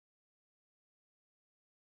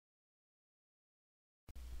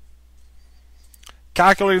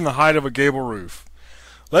Calculating the height of a gable roof.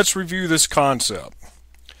 Let's review this concept.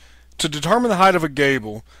 To determine the height of a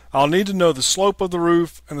gable, I'll need to know the slope of the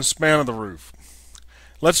roof and the span of the roof.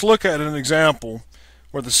 Let's look at an example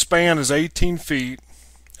where the span is 18 feet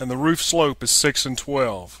and the roof slope is 6 and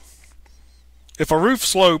 12. If a roof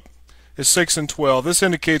slope is 6 and 12, this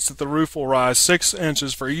indicates that the roof will rise 6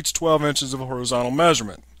 inches for each 12 inches of horizontal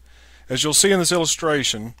measurement. As you'll see in this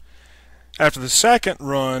illustration, after the second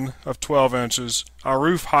run of 12 inches, our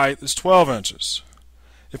roof height is 12 inches.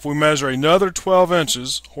 If we measure another 12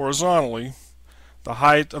 inches horizontally, the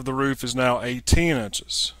height of the roof is now 18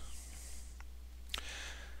 inches.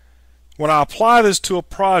 When I apply this to a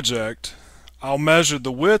project, I'll measure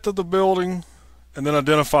the width of the building and then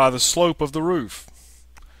identify the slope of the roof.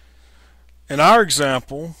 In our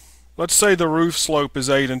example, let's say the roof slope is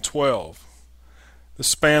 8 and 12. The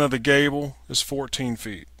span of the gable is 14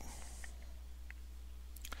 feet.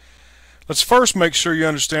 Let's first make sure you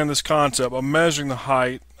understand this concept of measuring the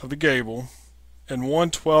height of the gable in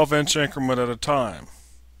one 12-inch increment at a time.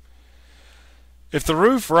 If the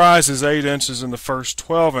roof rises 8 inches in the first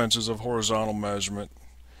 12 inches of horizontal measurement,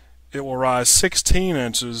 it will rise 16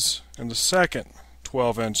 inches in the second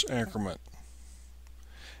 12-inch increment.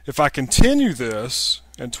 If I continue this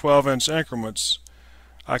in 12-inch increments,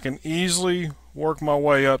 I can easily work my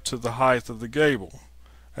way up to the height of the gable.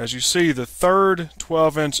 As you see, the third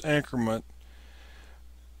 12-inch increment,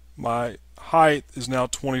 my height is now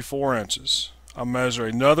 24 inches. I measure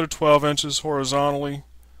another 12 inches horizontally.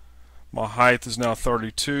 My height is now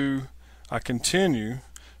 32. I continue.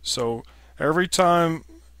 So every time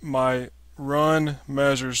my run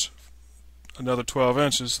measures another 12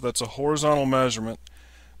 inches, that's a horizontal measurement,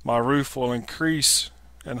 my roof will increase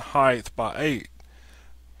in height by 8.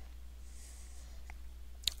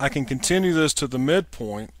 I can continue this to the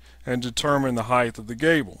midpoint and determine the height of the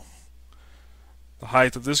gable. The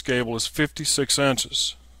height of this gable is 56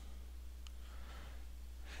 inches.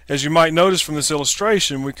 As you might notice from this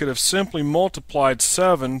illustration, we could have simply multiplied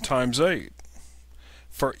 7 times 8.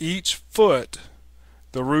 For each foot,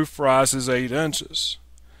 the roof rises 8 inches.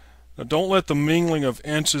 Now don't let the mingling of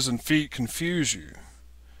inches and feet confuse you.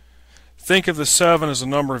 Think of the 7 as a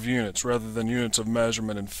number of units rather than units of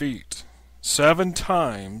measurement in feet. 7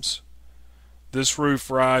 times this roof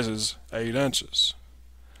rises 8 inches.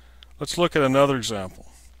 Let's look at another example.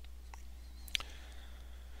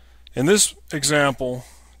 In this example,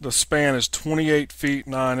 the span is 28 feet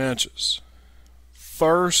 9 inches.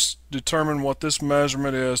 First, determine what this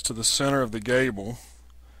measurement is to the center of the gable.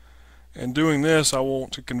 In doing this, I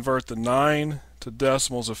want to convert the 9 to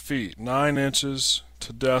decimals of feet. 9 inches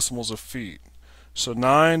to decimals of feet. So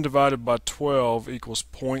 9 divided by 12 equals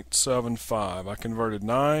 0.75. I converted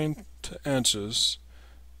 9 to inches,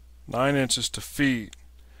 9 inches to feet.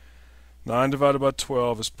 9 divided by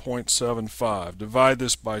 12 is 0.75. Divide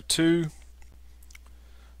this by 2.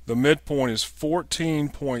 The midpoint is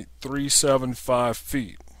 14.375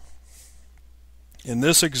 feet. In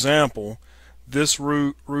this example, this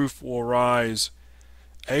roof will rise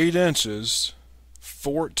 8 inches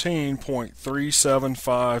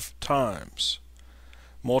 14.375 times.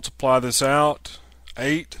 Multiply this out.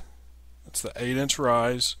 8, that's the 8-inch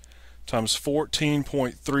rise, times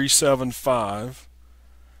 14.375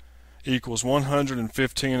 equals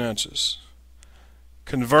 115 inches.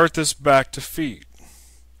 Convert this back to feet.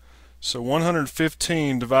 So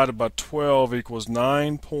 115 divided by 12 equals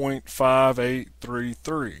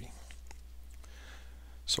 9.5833.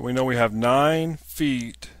 So we know we have 9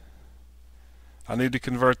 feet. I need to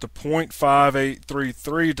convert the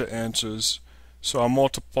 0.5833 to inches, so I'll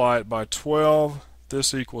multiply it by 12.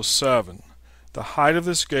 This equals 7. The height of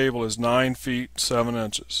this gable is 9 feet 7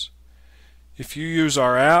 inches. If you use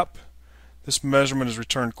our app, this measurement is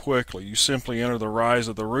returned quickly. You simply enter the rise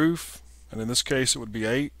of the roof, and in this case it would be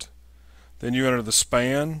 8. Then you enter the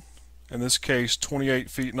span, in this case 28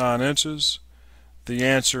 feet 9 inches. The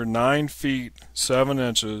answer, 9 feet 7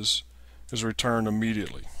 inches, is returned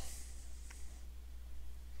immediately.